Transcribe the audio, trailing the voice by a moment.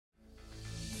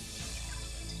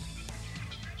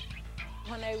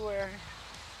When they were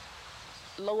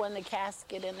lowering the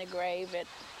casket in the grave,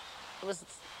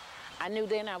 I knew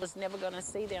then I was never going to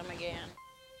see them again.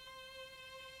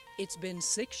 It's been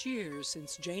 6 years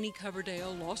since Janie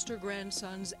Coverdale lost her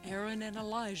grandsons Aaron and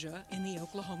Elijah in the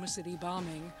Oklahoma City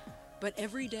bombing, but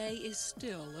every day is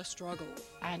still a struggle.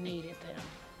 I needed them.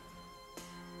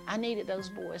 I needed those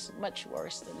boys much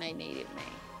worse than they needed me.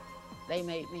 They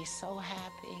made me so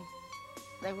happy.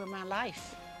 They were my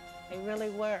life. They really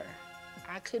were.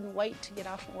 I couldn't wait to get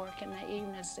off from work in the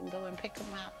evenings and go and pick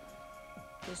them up.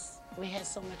 We had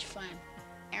so much fun.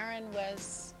 Aaron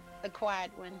was the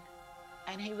quiet one,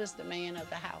 and he was the man of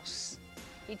the house.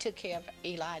 He took care of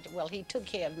Elijah. Well, he took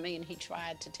care of me, and he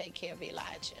tried to take care of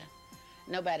Elijah.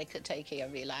 Nobody could take care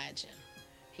of Elijah.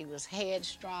 He was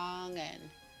headstrong, and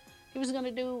he was going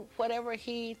to do whatever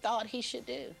he thought he should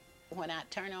do. When I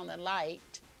turn on the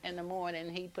light in the morning,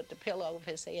 he'd put the pillow over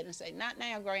his head and say, "Not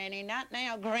now, Granny, not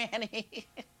now, Granny."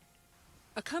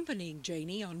 Accompanying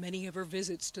Janie on many of her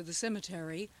visits to the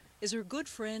cemetery is her good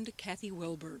friend, Kathy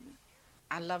Wilburn.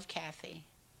 I love Kathy.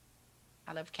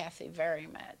 I love Kathy very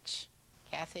much.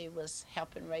 Kathy was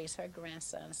helping raise her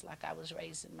grandsons like I was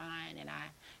raising mine, and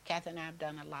Kathy and I have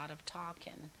done a lot of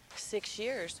talking. 6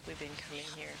 years we've been coming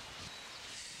here.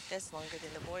 That's longer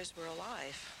than the boys were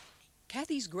alive.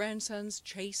 Kathy's grandsons,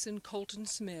 Chase and Colton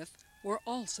Smith, were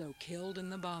also killed in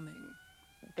the bombing.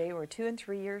 They were 2 and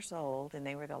 3 years old, and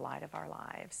they were the light of our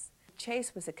lives.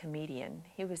 Chase was a comedian.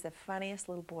 He was the funniest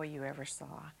little boy you ever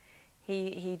saw.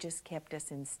 He just kept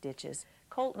us in stitches.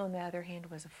 Colton, on the other hand,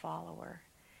 was a follower.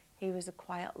 He was a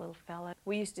quiet little fella.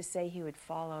 We used to say he would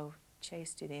follow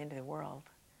Chase to the end of the world,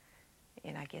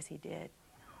 and I guess he did.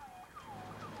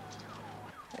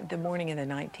 The morning of the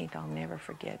 19th, I'll never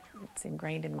forget. It's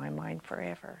ingrained in my mind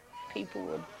forever. People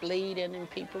were bleeding, and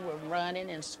people were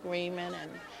running and screaming, and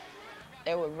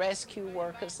there were rescue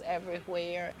workers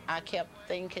everywhere. I kept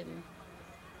thinking,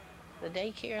 the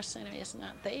daycare center is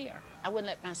not there. I wouldn't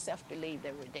let myself believe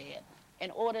they were dead. In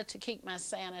order to keep my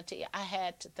sanity, I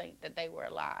had to think that they were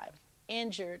alive.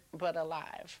 Injured, but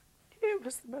alive. It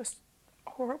was the most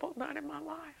horrible night of my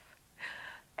life.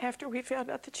 After we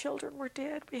found out the children were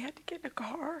dead, we had to get in a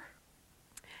car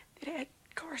that had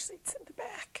car seats in the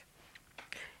back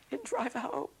and drive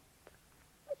home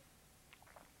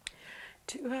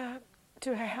to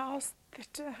a house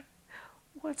that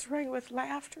once rang with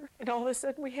laughter, and all of a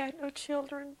sudden we had no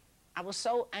children. I was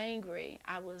so angry.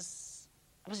 I was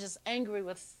just angry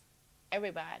with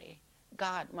everybody,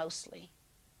 God mostly,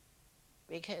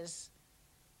 because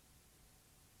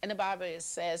in the Bible it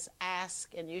says,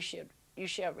 "Ask and you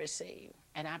shall receive,"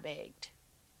 and I begged.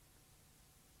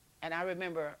 And I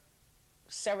remember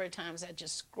several times I'd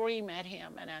just scream at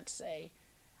him and I'd say,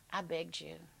 "I begged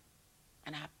you,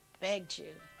 and I begged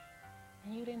you,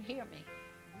 and you didn't hear me."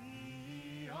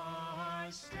 We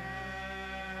are standing.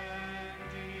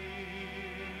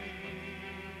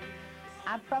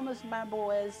 I promised my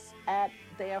boys at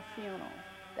their funeral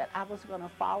that I was going to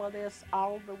follow this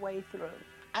all the way through.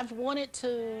 I've wanted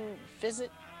to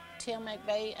visit Tim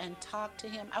McVeigh and talk to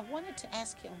him. I wanted to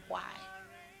ask him why.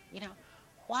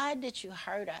 Why did you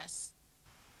hurt us?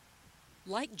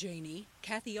 Like Janie,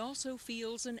 Kathy also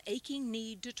feels an aching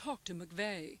need to talk to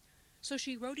McVeigh, so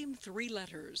she wrote him 3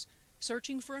 letters,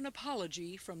 searching for an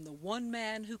apology from the one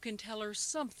man who can tell her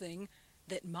something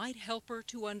that might help her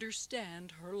to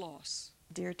understand her loss.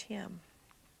 Dear Tim,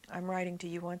 I'm writing to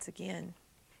you once again.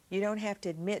 You don't have to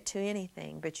admit to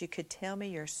anything, but you could tell me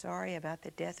you're sorry about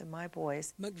the death of my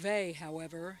boys. McVeigh,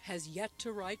 however, has yet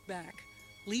to write back,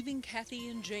 leaving Kathy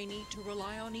and Janie to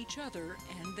rely on each other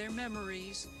and their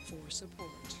memories for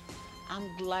support.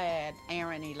 I'm glad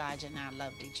Aaron, Elijah, and I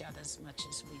loved each other as much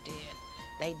as we did.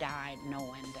 They died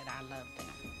knowing that I loved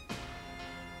them.